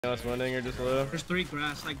us winning or just low? There's 3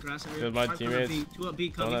 grass, like grass area. Because my teammates two up B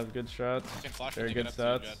don't have good shots. Very good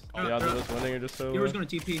stats. The odds of us winning are just so low. Hero's gonna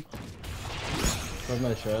TP. Where's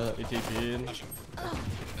my shot? He TP'd.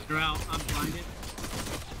 They're out. I'm blinded.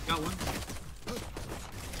 Got one.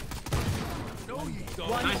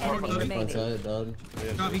 Nice one. One side, done.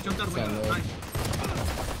 He jumped out of the window.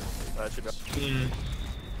 Nice. Yeah.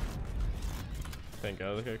 Thank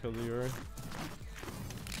God the guy killed the Yuri.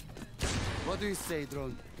 What do you say,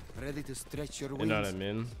 drone? Ready to stretch your wings? You know what I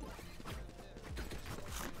mean?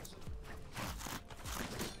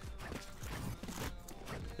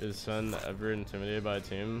 Is Sun ever intimidated by a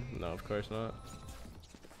team? No, of course not.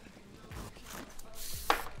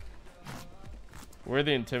 We're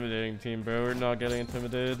the intimidating team, bro. We're not getting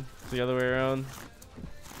intimidated. It's the other way around.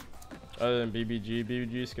 Other than BBG.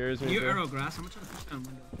 BBG scares me. You arrow grass. I'm gonna try to push down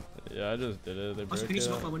window. Yeah, I just did it. They broke can you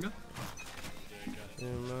smoke my window?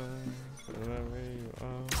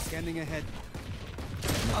 Scanning ahead.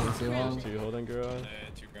 There's 2 holding garage.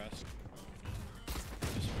 2 grass.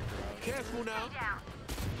 Careful now.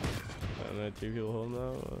 And then 2 people holding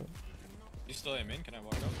that. You still aim in? Can I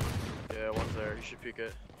walk up? Yeah, one's there. You should peek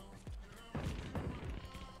it.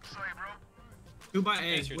 2 by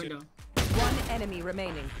A window. 1 enemy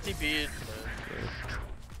remaining. TP.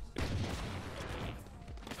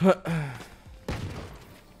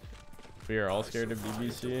 We are all scared of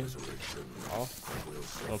BBC. All?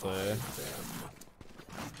 Don't play.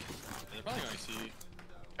 They're probably going to see.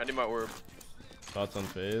 I need my orb. Thoughts on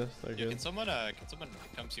phase? Yeah, can someone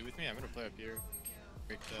come see with me? I'm gonna play up here.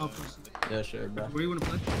 Yeah, sure, bro. Where do you want to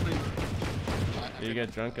play? Do you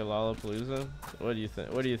get drunk at Lollapalooza? What do you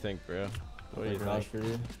think? What do you think, bro? What do you think? For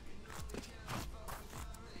you.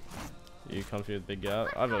 You comfy with big gap?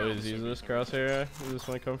 I've always used this crosshair. I just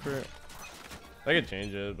want comfort. I could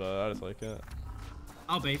change it, but I just like it.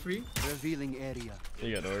 I'll bait for you. Revealing area.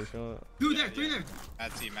 You got doors, you want? 2 there, 3 there.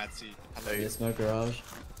 Mad C. Yeah, smoke garage.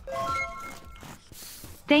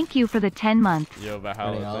 Thank you for the 10 months. Yo,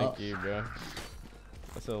 Valhalla, thank you, bro.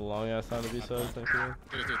 That's a long ass time to be subbed, thank you.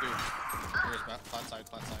 Flat side.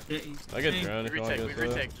 I could drone if you want to go through.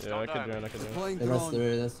 Yeah, I could drone.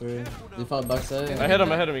 Yeah, that's 3. You fought backside? I hit him,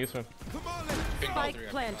 he gets one. Spike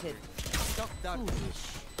planted.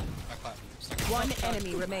 1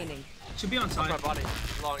 enemy remaining. Should be on side. My body.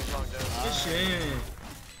 He's long, dude. Good shit.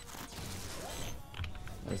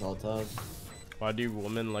 There's all top. Why do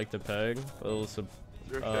women like to peg? A little some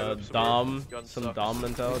Dom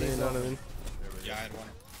mentality, you know what I mean? Yeah, I had one.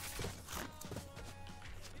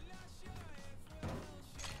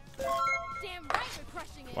 Damn right you're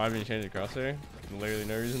crushing it. Why haven't you changed the crosshair? Literally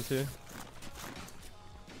no reason to.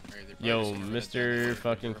 Yo, Mr.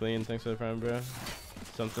 fucking clean, thanks for the prime, bro.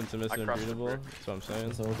 Something to miss and unbeatable. That's what I'm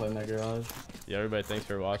saying. Someone play my garage. Yeah, everybody, thanks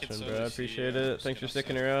for watching, bro. I appreciate it. Thanks for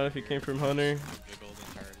sticking around if you came from Hunter.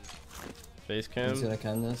 Face cam. I'm gonna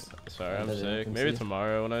can this. Sorry, I'm sick. Maybe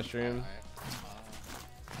tomorrow when I stream.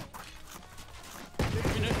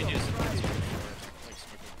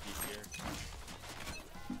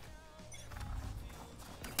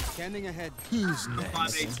 Scanning ahead. Who's next?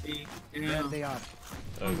 5 HP. There they are.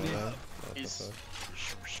 Oh, yeah. He's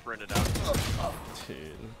sprinted out.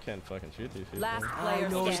 Dude, can't fucking shoot these people. Last player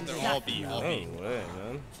standing. They're all B. No way,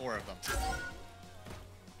 man. 4 of them.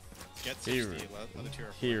 Get 60. Other 2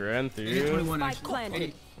 are He ran through. Spike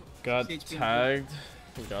planted. Got tagged.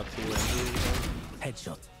 He got 2 injuries.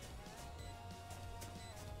 Headshot.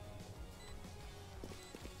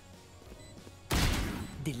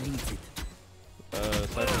 Deleted.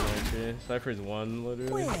 Cypher. Cypher's 1,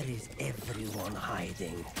 literally. Where is everyone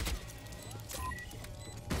hiding?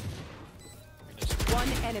 1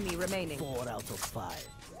 enemy remaining. 4 out of 5.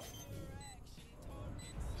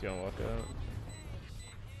 He's gonna walk out.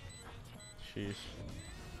 Sheesh.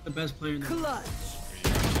 The best player in the Clutch.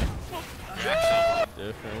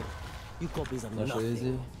 Different. You copies are That's nothing.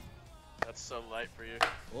 easy. That's so light for you.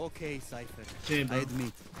 Okay, Cypher. Shit, bro. I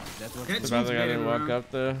admit. That was Get Surprised the guy didn't walk up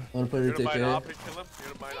there. I wanna play your You're gonna buy an ticket. op and kill him? You're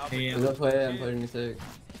gonna buy an op? Yeah. You don't play it, I'm playing your ticket.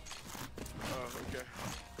 Oh, okay.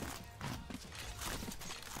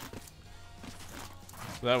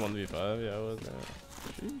 That 1v5, yeah, I was that.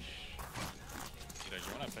 Sheesh.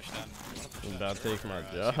 you wanna push down? I'm about to take my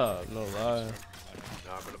job, no lie.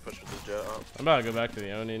 No, I'm gonna push with the jet up. I'm about to go back to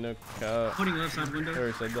the Oni, no cap. Putting left side window.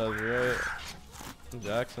 Whoever said that was right.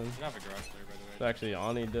 Jackson. You have a garage there, by the way. It's actually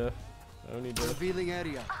Oni diff. Oni diff. revealing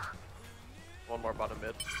area. One more bottom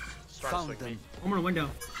mid. Start Found swing them. me. One more window.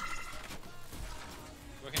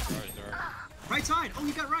 Looking garage door. Right side. Oh,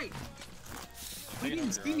 you got right. You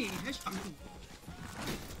didn't see me. Headshot me.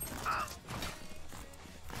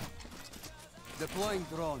 Deploying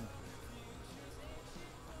drone.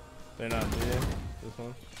 They're not B. This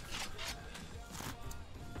one.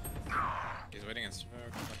 He's waiting in smoke.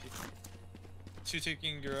 Two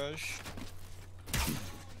taking garage.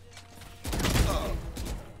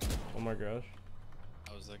 One more garage.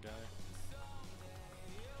 That was that guy.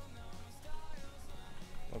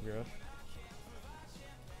 Up garage.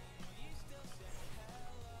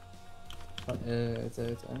 It's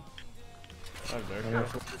A. I have dark.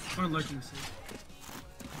 One lurking C.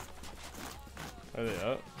 Are they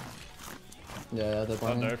up? Yeah, they're I'll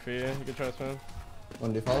playing. dart for you. You can try to swim.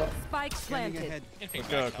 One default. Spike Scanning planted. ahead. Let's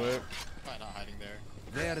go quick. Probably not hiding there.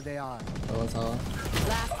 There they are. Oh, one's hollow.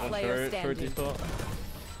 Last One player short standing. default.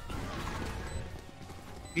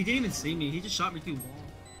 He didn't even see me. He just shot me through wall.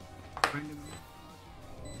 Randomly.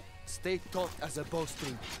 Stay taut as a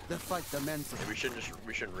bowstring. The fight demands it. Yeah,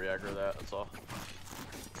 we shouldn't re-aggro that. That's all.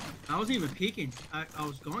 I wasn't even peeking. I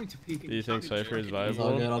was going to peek. Do you think Cypher is all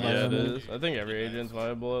viable? good, I'll buy Yeah, it some. is. I think every agent's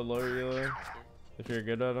viable at lower elo if you're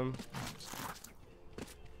good at them.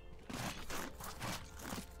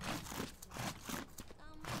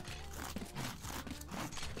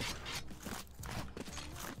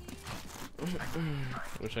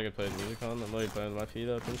 Wish I could play music on. I'm literally playing with my feet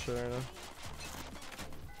up and shit right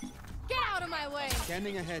now. Get out of my way.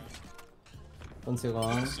 Scanning ahead. One too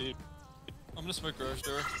long. See. I'm gonna smoke garage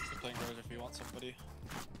door. Keep playing garage if you want somebody.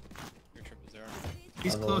 Your trip is there.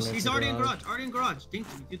 He's I'll close. roll He's next to already in garage. garage. Already in garage.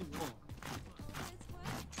 Dinked me through the wall.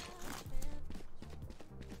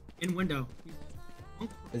 In window.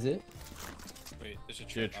 Is it? Wait, there's a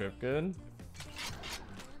Is your trip. trip good?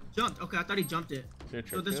 Jumped. Okay, I thought he jumped it. Is your So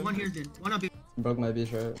trip there's good? one here then. One up. Broke my B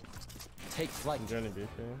shirt. Take flight. Is there any beef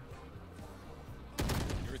here?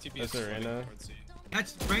 Your TP That's is a floating Reyna. towards C.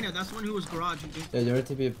 That's Reyna. That's the one who was garage. Who dinked. Yeah, your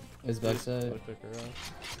TP is backside. Let's pick her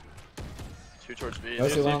up. Two towards B. Oh,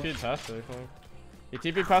 He too long. TP'd past it, I think. He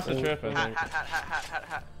TP'd past the trip, I Hat, think. hat, hat, hat, hat, hat,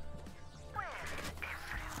 hat.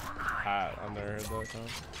 Hat. I've never heard that time.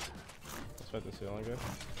 Let's fight the ceiling guy.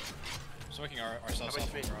 Smoking ourselves Coming off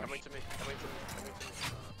to me. in garage. Coming to me. Coming to me. Coming to me.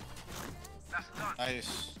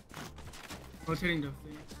 Nice. Rotating the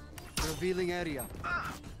thing. Revealing area.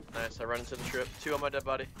 Nice. I run into the trip. Two on my dead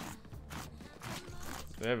body.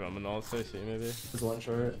 They have them and all say C maybe. There's one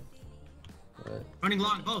short. But Running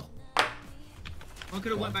long, both. One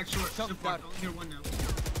could have went back short. Should've blocked. Only here one now.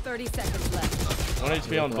 30 seconds left. 1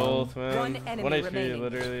 HP on both, man. One enemy 1 HP, remaining.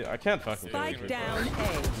 literally. I can't fucking kill Spike this down bro. A.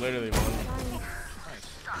 Literally one.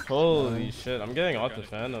 Holy shit, I'm getting off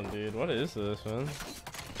defend on dude. What is this, man?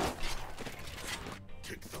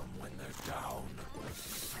 Kick them when they're down.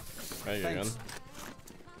 Hey, you're Thanks.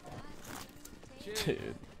 good.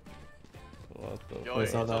 Dude. What the Yo, wait,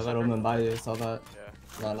 saw that. That omen by you. Saw that.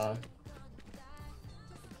 Yeah. No.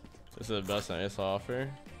 This is the best thing I saw offer.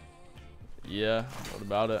 Yeah, what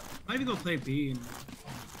about it? Might even go play B and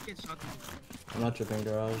get shot. I'm not tripping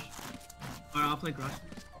garage. Alright, I'll play garage.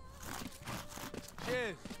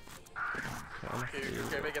 Cheers. Okay,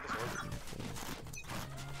 make it this one.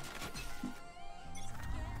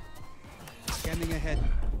 Scanning ahead.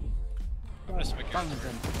 I'm gonna smoke Bang garage.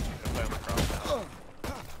 them. Play on the cross now.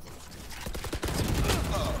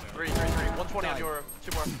 3, 120 on your.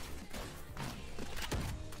 Two more.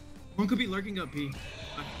 One could be lurking up B.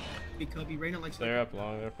 B Cubby. Reyna likes They're up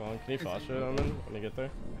long, they're up long. Can you flash it, Omen, when you get there?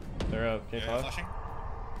 They're up, can you Yeah, flash? flashing.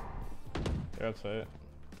 They're up site.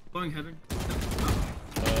 going heaven.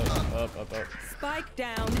 Up. Spike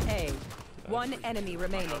down A. One enemy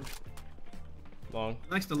remaining. Long.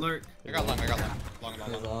 Likes to lurk. I got long. Long.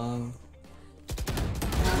 He's long.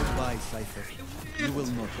 Goodbye, Cypher. You will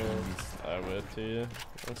not miss. I wait to you.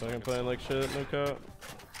 1 second playing like shit, no cut.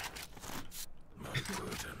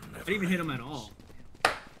 I didn't even hit him at all.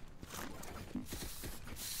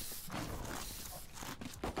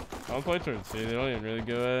 I don't play towards C, they don't even really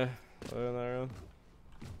go A. Other than that round.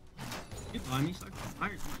 You buy me, sucker.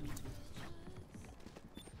 Fired.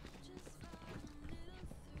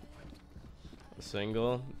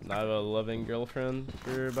 Single. I have a loving girlfriend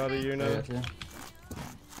for about a year I now. got you.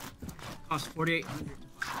 Cost 4,800.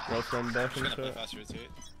 Girlfriend buff I'm and just gonna play shit. fast rotate.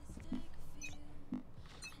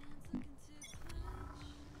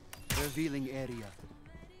 Revealing area.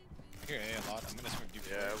 I hear A a lot. I'm gonna smoke deep.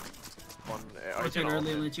 Yeah. One. Rotate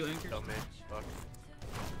early and let you anchor. Kill me. Fuck.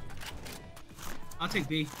 I'll take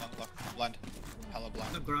B. Long. Blind. Hella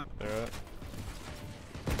blind. Look, garage. They're up.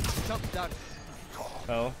 Top down.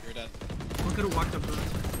 Hell. You're dead. One could have walked up garage.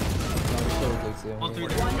 No, we still take C. All three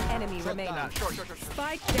One there. enemy remaining. Short.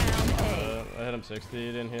 Spike down A. I hit him 60,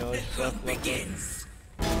 he didn't heal. He just left Begins.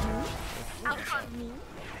 Out on me.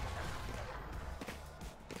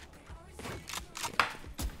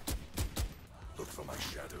 Look for my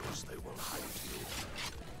shadows, they will hide you.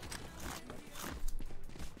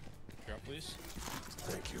 please?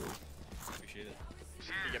 Thank you. Appreciate it.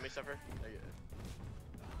 Can you get me Suffer?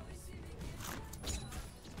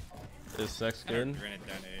 Is sex Kinda good? ran it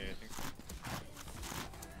down A, I think.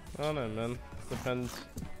 I don't know, man. Depends.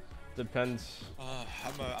 Depends.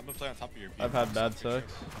 I'm gonna play on top of your beat. I've had bad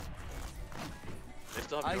sex. They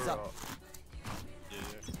still have Eyes Euro. up. Yeah.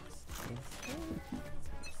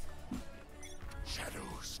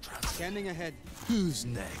 Shadows Scanning ahead. Who's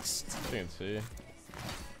next? You can see.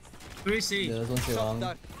 3C. Yeah, there's one too long.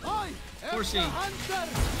 Shot that. Oi! 4C.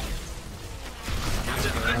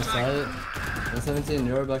 Backside. 117,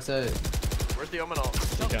 you're backside. Where's the Omen ult?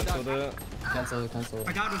 You canceled it. Cancel, cancel.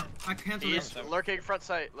 I got him. I canceled He's it. lurking front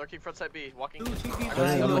sight B. Walking. 2 TP.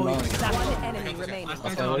 Turning on the long. One enemy remaining. Last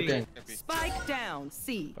That's guy's why out working. Spike down.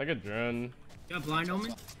 C. I could drone. You got blind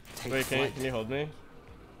Omen? Wait, can you hold me?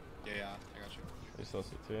 Yeah, I got you. You still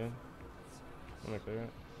see too. I'm gonna clear it.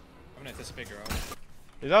 I'm gonna anticipate girl.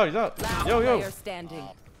 He's out, he's out. Last Yo, yo. player standing.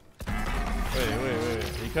 Wait.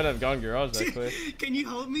 He could have gone garage that quick. Can you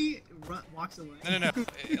hold me? Walks away. No.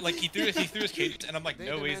 Like he threw his cage, and I'm like, They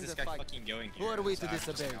no way is demand this a guy fight. fucking going Who here. are we to So I was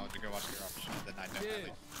just disobey? like, I'll go watch your option. Then I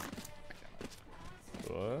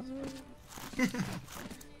know. What?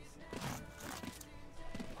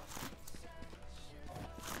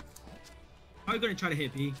 Probably gonna try to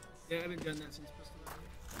hit B. Yeah, I haven't done that since pistol.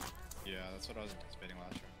 Yeah, that's what I was anticipating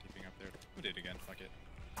last round. Keeping up there. Who did it again? Fuck it.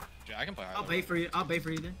 Yeah, I can play. I'll bait for you. I'll bait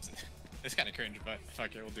for you then. It's kind of cringe, but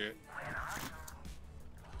fuck it, we'll do it.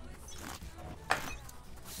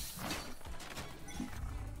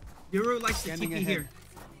 Euro likes to Standing TP ahead. here.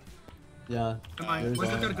 Yeah. Come on. There's One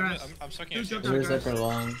jumped out a- of grass. I'm sucking Two at jumped shit. out of There's grass. for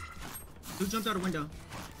long. Two jumped out a window.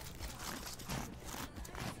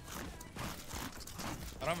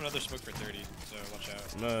 I don't have another smoke for 30, so watch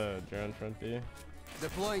out. No, drone front B.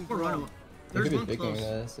 Deploying Or run drone. away. They There's could one be picking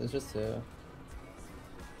close. this. It's just two.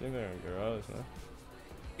 I think they're in garage, no?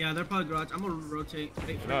 Yeah, they're probably garage. I'm gonna rotate.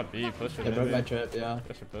 Wait for Not B, push it. They broke my maybe. trip, yeah.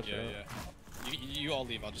 Push it, push Yeah, it. yeah. You all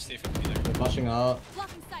leave. I'll just stay for the there. They're flashing out.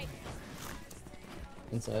 Blocking sight.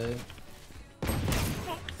 Inside.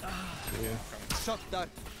 Shot that.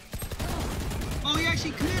 Oh, he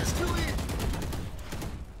actually connects to it.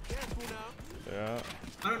 Yeah.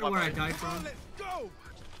 I don't know where I died from.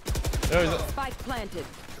 There he's Spike planted.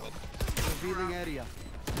 Revealing area.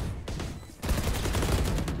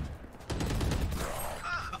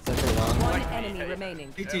 Set for long. One enemy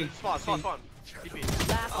remaining. AT. Spawn. TP.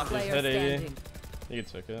 Last player hit A. standing. You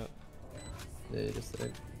can took it. Yeah, you just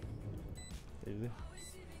like. Easy.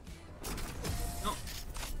 No.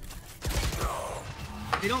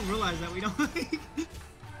 They don't realize that we don't like.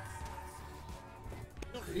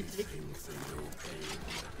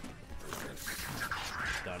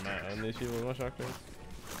 Damn it, and these people with my shotguns.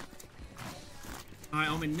 Alright,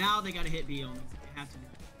 Omen, now they gotta hit B, Omen. They have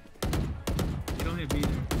to. They don't hit B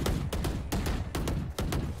there.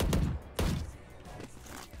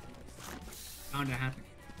 Bound to happen.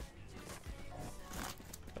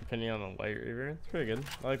 Opinion on the white reaver. It's pretty good.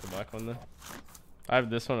 I like the black one though. I have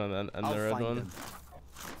this one and the I'll red find one. them.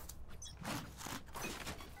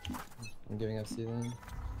 I'm giving up C then.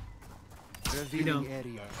 Revealing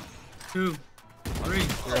area. 2, 3. You're at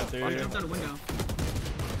One three. jumped out a window.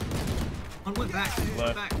 One went back. One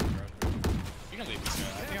Left. went back. You can leave this guy.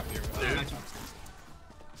 I think I'm here with I got you.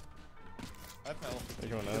 I have my ult.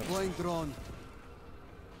 Take one out. Deploying drone.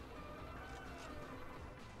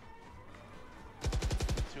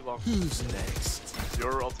 Too long. Who's next?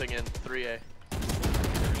 You're ulting in 3A. I'm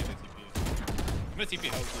gonna TP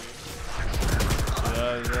help for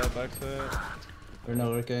Yeah, backside. They're not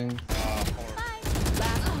working. you.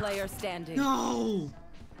 Last player standing. No!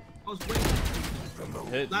 I was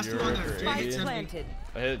waiting. Hit Last two Euro on there. for Spike 80. Spike planted.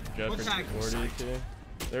 I hit Jeff One for side. 40 too.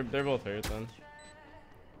 They're both hurt then.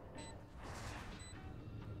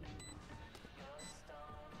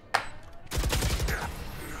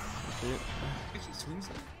 Actually swings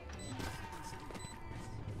that.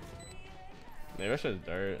 Maybe I should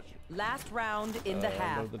dart. Last round in the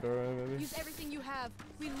half. Above the doorway maybe. Use everything you have.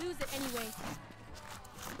 We lose it anyway.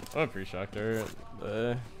 I'm a pre-shock dart.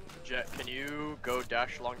 Jet, can you go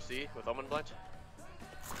dash long C with Omen blind?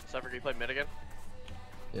 Cypher, can you play mid again?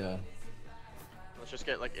 Yeah. Let's just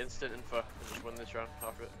get like instant info and just win this round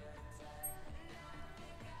off it.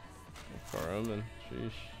 Far omen.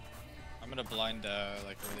 Sheesh. I'm gonna blind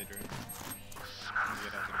like early drone.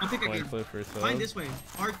 I'll pick Point again. clip for Find sub. this way.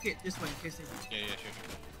 Hard kit this way in case they. Yeah,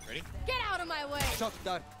 sure. Ready? Get out of my way. Shot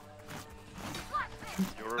that.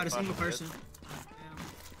 You're Got a single flashing person.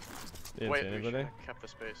 You didn't Wait, see we should anybody? have kept the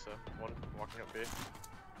space. So one walking up B.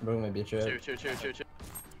 Broke my B trip. Two.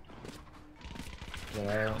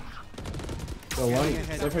 They're out. Go one.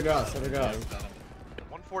 Cypher gross.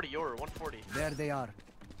 140 Yoru, 140. There they are.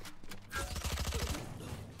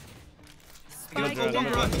 Spike Good down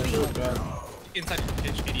job. B. Inside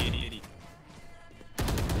pitch, 80.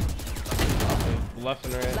 Left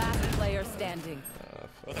and right. Last player standing.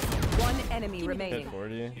 Fuck. One enemy Hit remaining.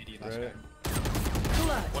 40. 80 last Right.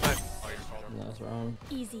 Clutch. One night. Oh, you're falling. No, that's wrong.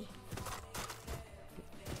 Easy.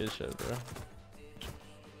 Good shit, bro.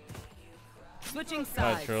 Switching I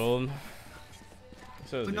sides. trolled.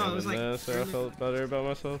 So But no, it was like this, so I felt better about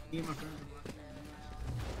myself. Me and my friends were black.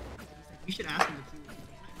 You should ask him to team.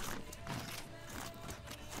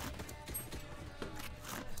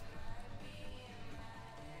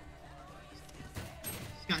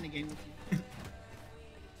 He's got in a game with you.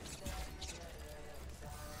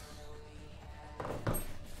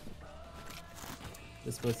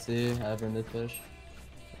 This was C. I have mid push.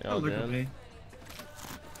 Yeah, Oh, I'll look, jam. okay.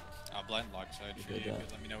 I'll blind lock side for Good you. job.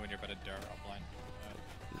 Let me know when you're about to dare. I'll blind.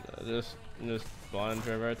 Just blind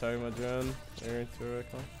Trevor. I talking about drone. There, to where I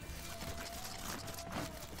call.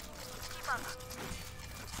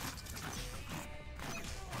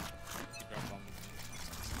 Keep drop bomb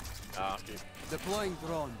with me. Dude. Deploying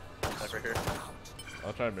drone. Cypher here.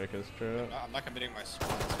 I'll try to break his trip. I'm not committing my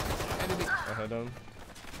spot. Enemy. I'll hit him.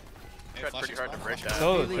 Hey, Tried flash pretty hard to spawn, break flash that.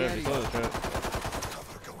 Stole the Really trip. He heavy. stole the trip.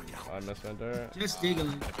 Cover going out. I missed my dirt. Just digging.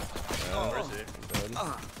 Where is he? Dead.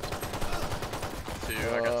 Two, I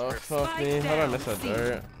got Smurf. Fuck me. How did I miss that C.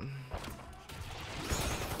 dirt?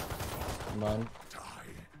 Come on. Die.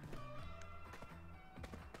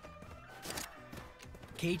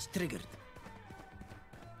 Cage triggered.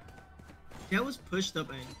 That was pushed up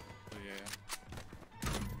A. Oh, yeah.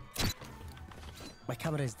 My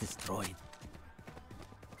camera is destroyed.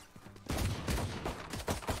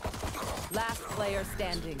 Last player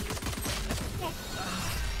standing.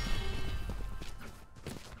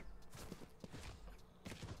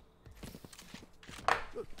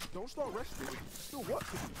 Don't start resting. Still what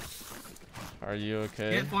to do? Are you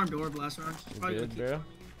okay? Can't farm door last round. You Probably good, gonna keep bro? farming.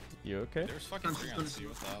 You okay? There's fucking I'm three just on gonna C.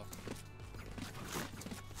 What the hell?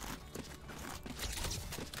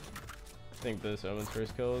 I think this Omen's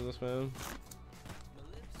first kill is this man.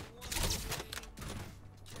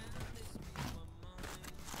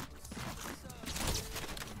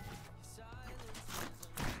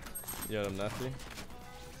 Yeah, I'm nasty.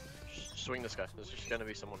 Swing this guy. There's just gonna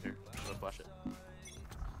be someone here. I'm just gonna flash it.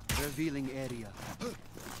 Revealing area. Oh,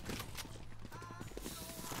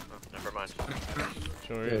 never mind.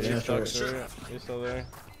 Sure, Yeah, he's sure. stuck there. He's still there.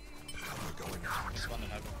 Cover going out. Spawn in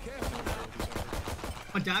heaven.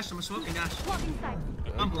 I'm a dash. I'm a smoking dash.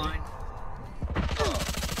 I'm blind.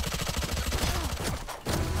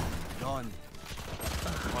 Gone.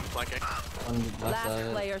 One flanking. On left Last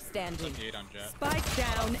side. player standing. 8 on jet. Spike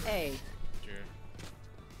down A. Sure.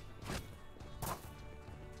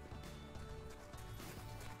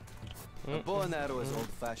 A bow and arrow is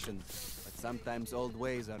old-fashioned, but sometimes old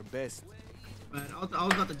ways are best. But I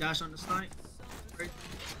was about to dash on the side. Right.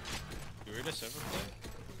 You read a silver play?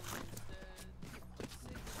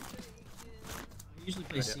 I usually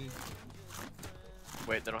play C.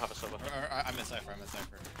 Wait, they don't have a Sova. I'm in Cypher.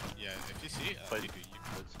 Yeah, if you see, But- you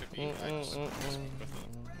could be. I just with it.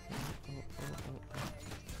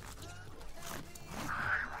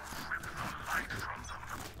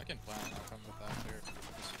 I can plan. I'll come with after.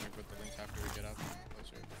 Just like with the links after we get up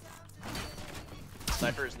closer.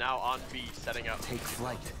 Cypher is now on B, setting up. Take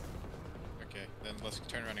flight. Okay, then let's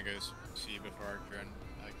turn around and go C before our turn.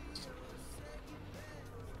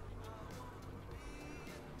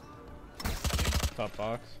 Top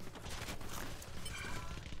box.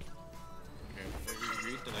 Okay,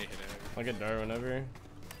 we delay hit it. I'll get dart whenever. Okay.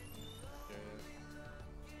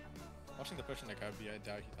 Watching the push in the cub, I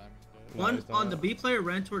doubt he timing. No, One he's on not. the B player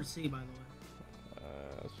ran towards C, by the way.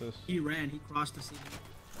 It's just He ran. He crossed the C.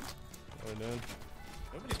 what we're doing.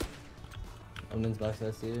 Nobody's. Omen's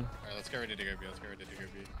backside C. Alright, let's get ready to go B.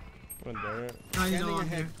 One dart. Now he's Scanning all on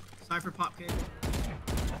ahead. here. Cypher pop cake.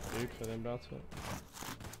 Oops, I didn't bounce it.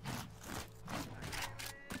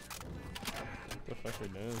 What the fuck are we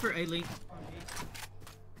doing? For A link.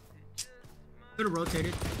 Could have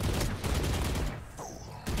rotated.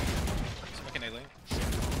 Smoking A lane.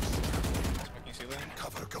 Smoking C lane.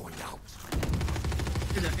 Cover going out.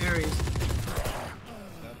 To the areas.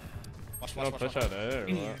 Watch, No push out A or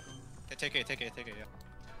In what? here. Take it, yeah.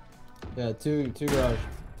 Yeah, two garage.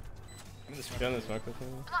 I'm in the Get in the smoke with me.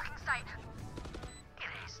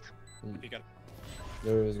 You got it.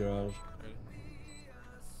 There is garage.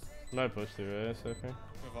 Might push through A, so far.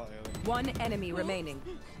 Move all A lane. One enemy remaining.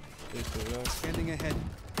 Please do that. Scanning ahead.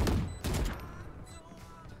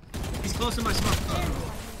 He's close in my smoke.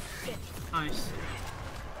 Nice.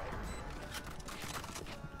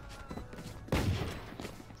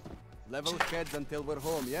 Level heads until we're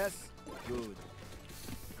home, yes? Good.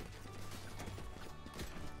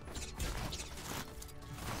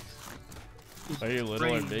 Are you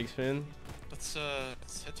little or big spoon? Let's hit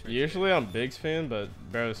right Usually I'm big spoon, but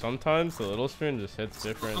bro, sometimes the little spoon just hits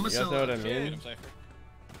different. You guys know what I mean?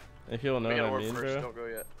 If you don't know We gotta what I work mean, first, bro. don't go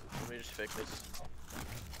yet. Let me just fake this.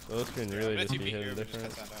 The little spoon really just be hitting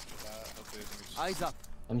different. Eyes up.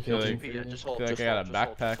 I'm I feel killing. like, Yeah, just I hold, feel like just I got hold, a just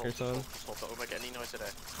hold, backpack just or something. Just hold, don't make any noise today.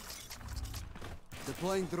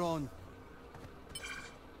 Deploying drone.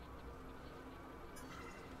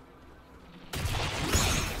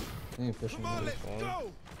 Ain't pushing me.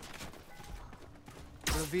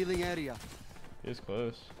 Revealing area. He's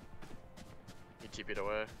close. You TP'd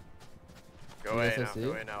away. Go You away guys now, have C? go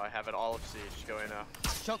away now. I have it all of C, just go away now.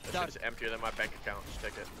 Shock This dart. shit is emptier than my bank account, just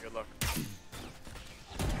take it. Good luck.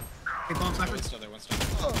 Hey, bomb cypher. One still there, one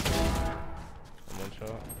still One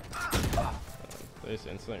shot. They just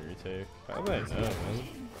instant retake. How do they know,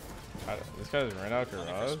 man? This guy's ran out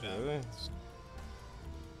garage, really?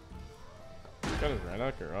 This guy just ran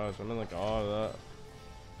out garage. I'm in like all of that.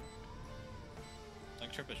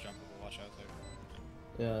 Like trip is jumpable, watch out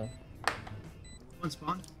there. Yeah. One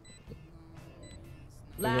spawn.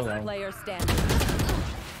 Last down. player standing.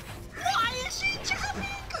 Why is she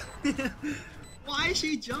jumping? Why is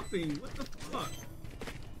she jumping? What the fuck?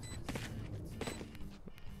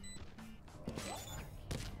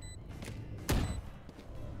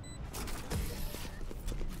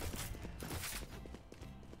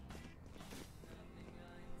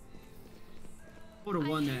 Would have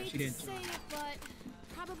won that. She didn't. Say it, but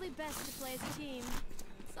probably best to play as a team.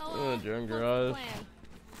 So, Drone what's the garage. plan?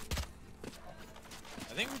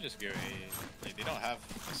 I think we just go A. Like, they don't have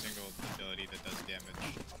a single ability that does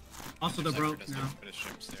damage. Also, they're Cypher broke does now. damage, but it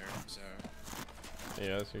ships there, so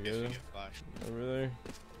Yeah, that's I guess we good. get flashed. Over there.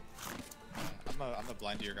 I'm a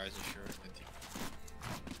blind to your guys' shirt and team.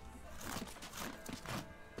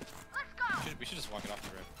 We should just walk it off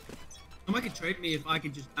the rip. Somebody could trade me if I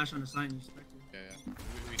could just dash on the side and use spectre. Yeah,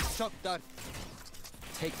 yeah. Shock dart.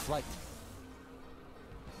 Take flight.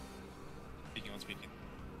 Speaking on speaking.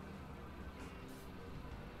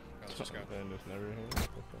 Let's just go. Then just never hit.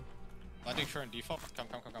 Landing short and default. Come.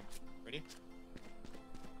 Ready?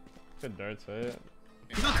 Good darts, right?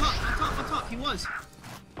 He's on top, he was.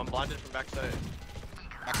 I'm blinded from backside.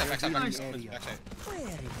 Backside. Nice. Backside.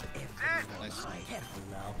 Nice.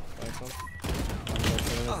 Nice one.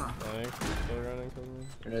 Thanks. Still running,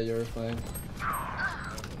 cover. Yeah, you're fine.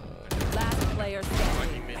 Last player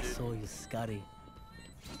standing. Mid, dude. Saw you, Scotty.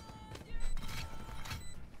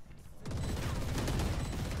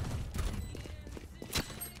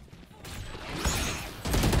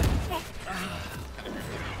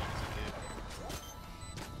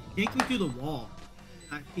 Yanked me through the wall.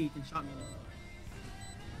 I peeked and shot me.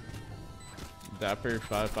 DAPR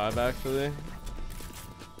 5-5 actually.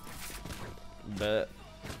 Bet.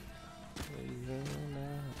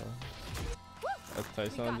 That's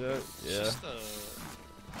Tyson jet? Yeah. Just,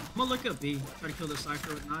 I'm gonna look up B. Try to kill the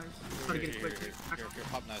cypher with knives. Try to get it quick. Here,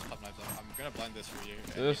 pop knives. I'm gonna blind this for you.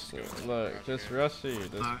 Just look, just rush C.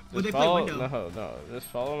 Just, Alright. just Would they play follow. window? No, just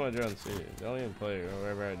follow my drone C. They don't even play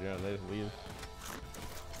wherever I drone. They just leave.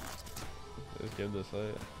 Just give this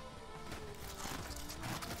light.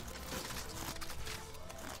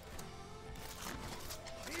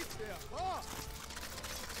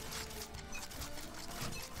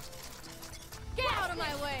 Get out of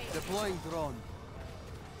my way! Deploying drone.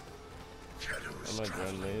 I'm a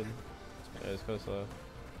drone lead. Yeah, it's close left.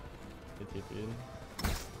 TTP'd.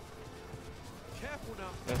 Careful now.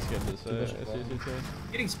 Let's get this light.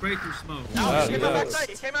 SCC2. Getting sprayed through smoke. Wow, He came yeah. out backside,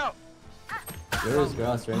 he came out! There is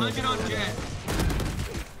grass right 100 on now. jet.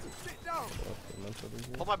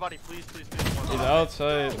 Hold my body, please. He's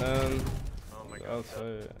outside, man. Oh my He's god.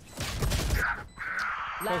 outside.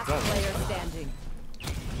 Last player standing.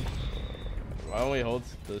 Why don't we hold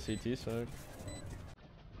the CT smoke?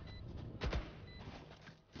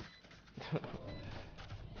 Oh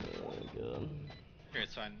my god. Here,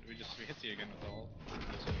 it's fine. We hit C again with all.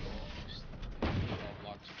 Just all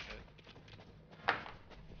blocks and shit.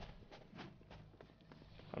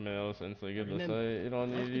 I mean, that was instantly good to say. You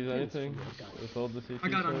don't need to use anything. Just hold the CT I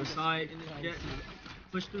got on the smoke. side in the jet and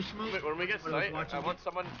pushed through smoke. Wait, when we get When I was sight, watching I it. want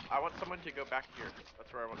someone to go back here.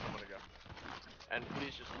 That's where I want someone to go. And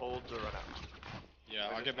please just hold or run out. Yeah,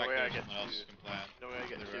 I'll There's get no back way there. I get Someone else to- can plan. No way I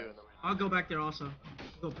get The two. rest. And then I'll go back there also.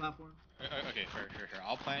 Go platform. Okay, sure.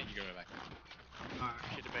 I'll plan it. You go back there. Alright.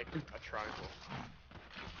 we need to make a triangle.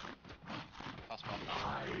 Possible.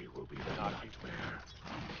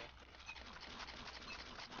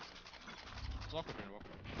 Walk with me, walk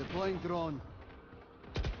with me. Deploying drone.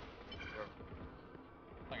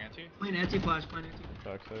 Playing anti. Playing anti-flash, playing anti.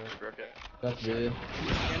 Back side. Okay. That's B.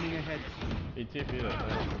 Scanning ahead. He TP'd it.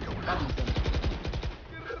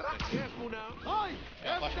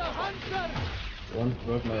 Yeah, flash. One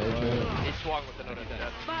broke my A trap. He swung with another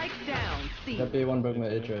death. Spike down. C. That B one broke my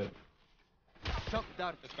A trap. Shock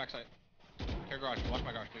dart. It's backside. Care garage. Watch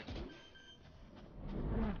my garage, dude.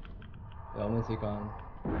 Yeah, I'm gonna gone.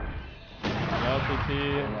 Now TT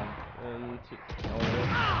and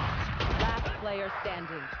Last player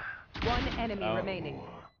standing. One enemy Out. remaining.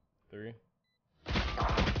 3.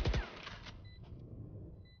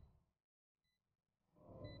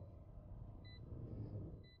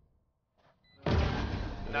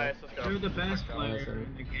 Nice, let's go. You're the best go. player Awesome.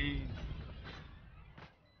 in the game.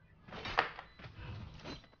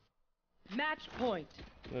 Match point.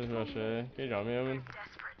 There's Rush A. Can you drop me, Omen?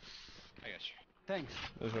 I guess. Thanks.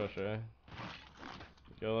 There's Rush A.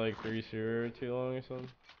 Go like 3-0 too long or something.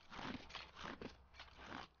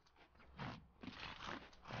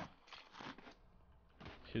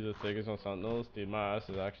 She's the thickest on Sentinels. Dude, my ass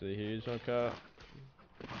is actually huge on cat.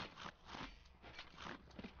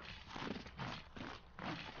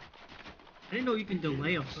 I didn't know you can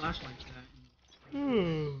delay a flash like that.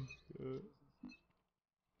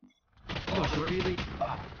 Oh, short. Really?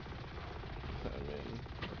 I mean,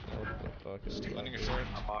 what the fuck is that? Landing a short.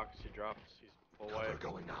 Box, he dropped. He's full white.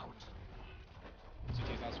 Going out.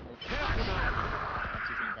 CT's not smoked. I'm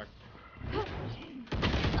TPing back.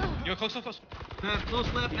 Yo, close, close, close.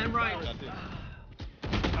 Close left and right. That dude.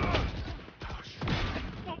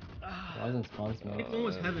 Why isn't spawn smoke? It's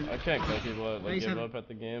almost heaven. I can't kill people that like, He's give heaven. up at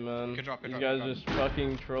the game, man. Good drop, good These drop, guys good just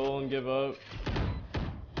fucking troll and give up.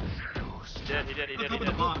 He did, he did, he On did, top he of the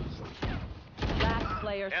did. box. Last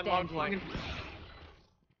player And long standing. flank.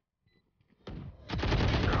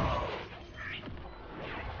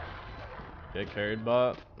 Get carried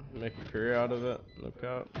bot. Make a career out of it. Look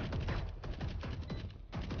out.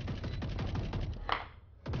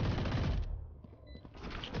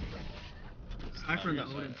 Cypher and the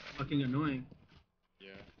Odin. Fucking annoying. Yeah.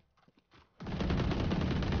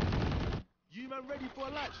 You man ready for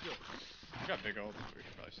a light show? I got big ult. We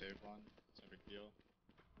should probably save one. It's no big deal.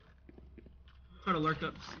 Try to lurk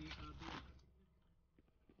up. See,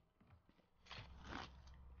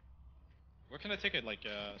 Where can I take it? Like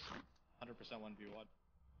 100% 1v1.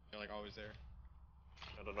 They're like always there.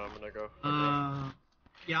 I don't know, I'm gonna go.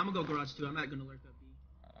 yeah, I'm gonna go garage too. I'm not gonna lurk up B.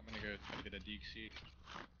 I'm gonna go try to get a DXC.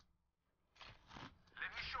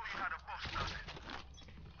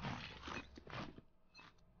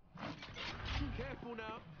 Careful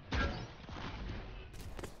now.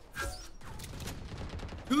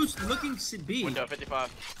 Who's looking B? Window 55.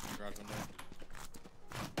 Garage window.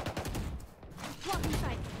 Walk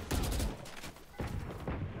inside.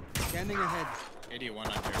 Scanning ahead. 81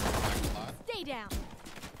 on here. Back a lot. Stay down.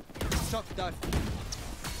 Shock dart.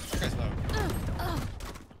 That guy's low.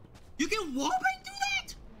 You can wallbang do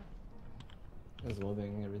that? There's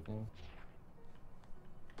lobbing everything.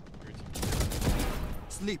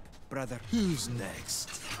 Sleep, brother. Who's next?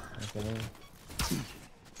 Okay.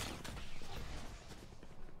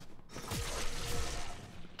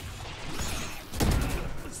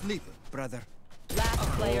 Sleep, brother. Last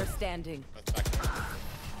player standing. That's back there.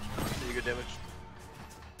 Pretty good damage.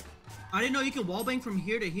 I didn't know you can wallbang from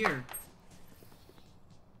here to here.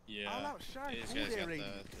 Yeah. I'll outshine These all guys their got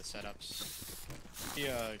ranges. the setups. He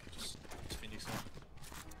just Phoenix now.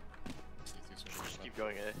 Just keep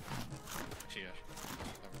going, eh? Actually, yeah.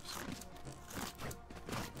 That works.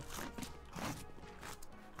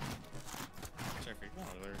 Sorry for you going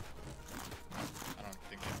over there. I don't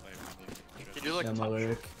think they play probably. Can you like Yeah, my top,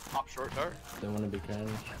 lyric. top short dart? Don't wanna be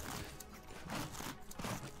cringe.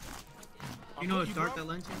 You know a dart that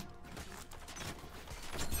lens in?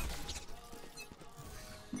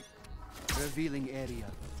 Revealing area.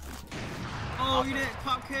 Oh, you didn't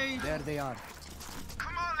pop cage. There they are.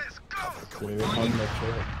 Did we recall that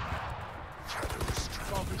shit?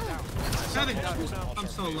 7. I'm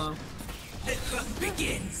so low.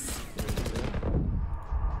 Begins.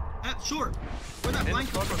 At short. Where that blank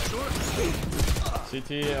from short?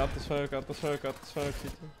 CT, out the smoke, out the smoke, out the smoke,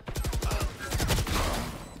 CT.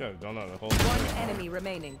 Yeah, don't know the whole One enemy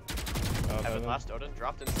remaining. Heaven last Odin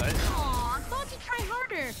dropped inside. Aw, thought to try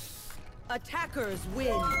harder. Attackers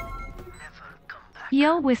win.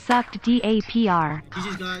 Yo, we sucked DAPR.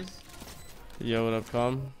 GG's, guys. Yo, what up,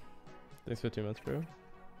 Com? Thanks for 2 months, bro.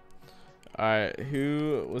 Alright,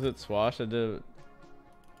 who was it? Swash? I did.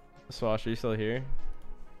 Swash, are you still here?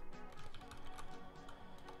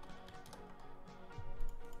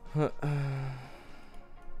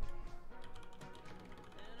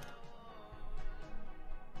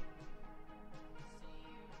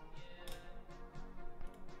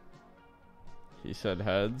 He said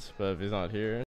heads, but if he's not here.